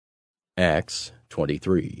Acts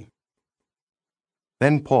 23.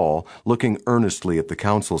 Then Paul, looking earnestly at the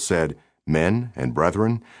council, said, Men and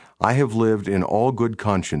brethren, I have lived in all good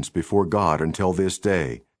conscience before God until this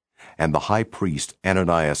day. And the high priest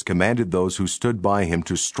Ananias commanded those who stood by him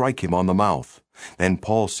to strike him on the mouth. Then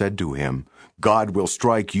Paul said to him, God will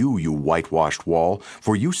strike you, you whitewashed wall,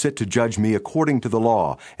 for you sit to judge me according to the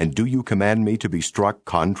law, and do you command me to be struck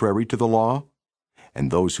contrary to the law?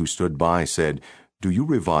 And those who stood by said, Do you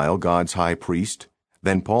revile God's high priest?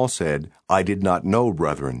 Then Paul said, I did not know,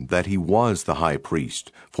 brethren, that he was the high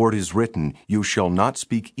priest, for it is written, You shall not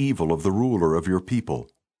speak evil of the ruler of your people.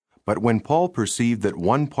 But when Paul perceived that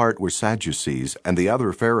one part were Sadducees and the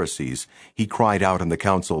other Pharisees, he cried out in the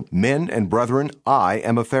council, Men and brethren, I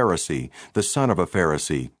am a Pharisee, the son of a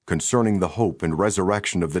Pharisee. Concerning the hope and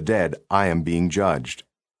resurrection of the dead, I am being judged.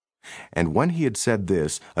 And when he had said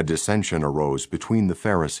this, a dissension arose between the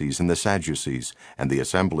Pharisees and the Sadducees, and the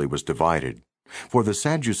assembly was divided. For the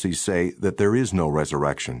Sadducees say that there is no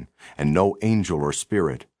resurrection, and no angel or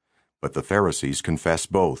spirit, but the Pharisees confess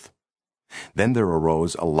both. Then there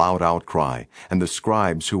arose a loud outcry, and the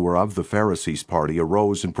scribes who were of the Pharisees' party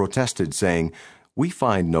arose and protested, saying, We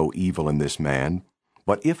find no evil in this man,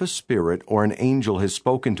 but if a spirit or an angel has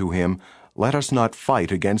spoken to him, let us not fight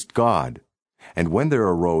against God. And when there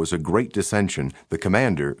arose a great dissension, the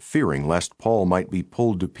commander, fearing lest Paul might be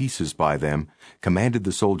pulled to pieces by them, commanded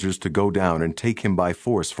the soldiers to go down and take him by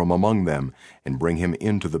force from among them, and bring him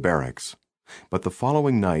into the barracks. But the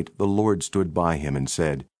following night the Lord stood by him and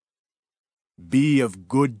said, Be of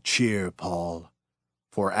good cheer, Paul,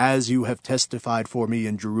 for as you have testified for me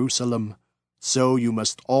in Jerusalem, so you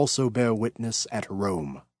must also bear witness at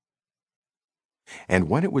Rome. And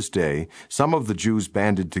when it was day, some of the Jews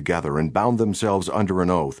banded together and bound themselves under an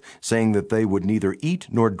oath, saying that they would neither eat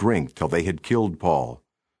nor drink till they had killed Paul.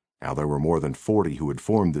 Now there were more than 40 who had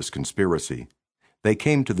formed this conspiracy. They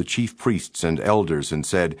came to the chief priests and elders and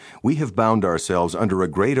said, We have bound ourselves under a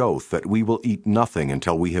great oath that we will eat nothing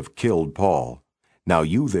until we have killed Paul. Now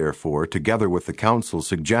you, therefore, together with the council,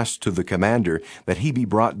 suggest to the commander that he be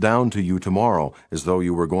brought down to you tomorrow, as though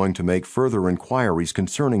you were going to make further inquiries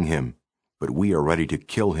concerning him. But we are ready to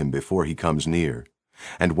kill him before he comes near.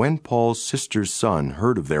 And when Paul's sister's son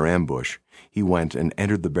heard of their ambush, he went and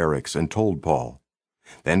entered the barracks and told Paul.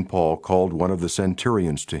 Then Paul called one of the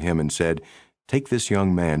centurions to him and said, Take this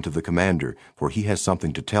young man to the commander, for he has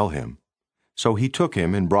something to tell him. So he took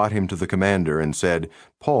him and brought him to the commander and said,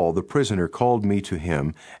 Paul, the prisoner, called me to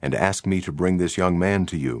him and asked me to bring this young man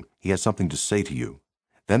to you. He has something to say to you.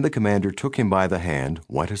 Then the commander took him by the hand,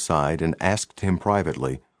 went aside, and asked him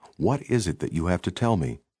privately, What is it that you have to tell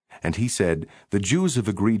me? And he said, The Jews have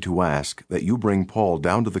agreed to ask that you bring Paul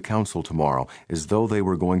down to the council tomorrow, as though they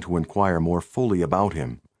were going to inquire more fully about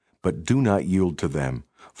him. But do not yield to them,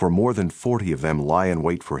 for more than 40 of them lie in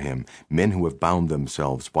wait for him, men who have bound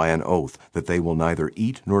themselves by an oath that they will neither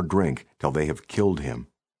eat nor drink till they have killed him.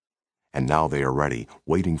 And now they are ready,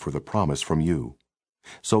 waiting for the promise from you.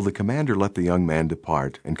 So the commander let the young man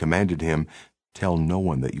depart, and commanded him, Tell no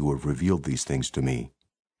one that you have revealed these things to me.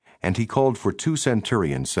 And he called for 2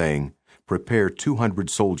 centurions, saying, Prepare 200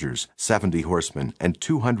 soldiers, 70 horsemen, and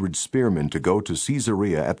 200 spearmen to go to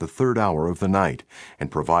Caesarea at the 3rd hour of the night,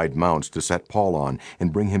 and provide mounts to set Paul on,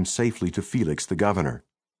 and bring him safely to Felix the governor.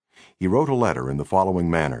 He wrote a letter in the following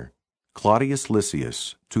manner, Claudius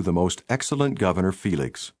Lysias, to the most excellent governor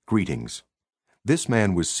Felix, greetings. This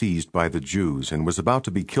man was seized by the Jews, and was about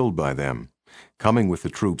to be killed by them. Coming with the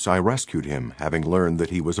troops, I rescued him, having learned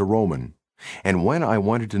that he was a Roman. And when I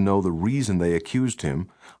wanted to know the reason they accused him,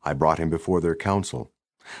 I brought him before their council.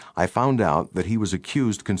 I found out that he was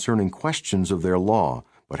accused concerning questions of their law,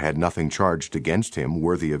 but had nothing charged against him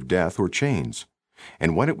worthy of death or chains.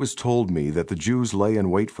 And when it was told me that the Jews lay in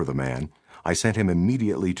wait for the man, I sent him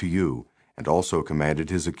immediately to you, and also commanded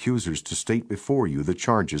his accusers to state before you the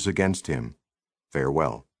charges against him.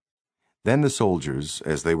 Farewell. Then the soldiers,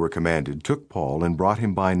 as they were commanded, took Paul and brought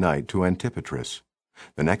him by night to Antipatris.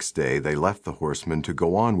 The next day they left the horsemen to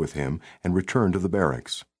go on with him and return to the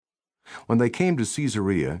barracks. When they came to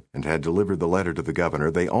Caesarea and had delivered the letter to the governor,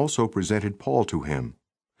 they also presented Paul to him.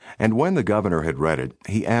 And when the governor had read it,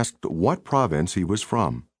 he asked what province he was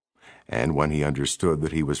from. And when he understood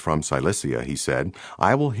that he was from Cilicia, he said,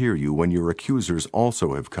 I will hear you when your accusers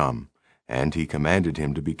also have come. And he commanded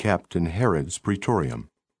him to be kept in Herod's praetorium.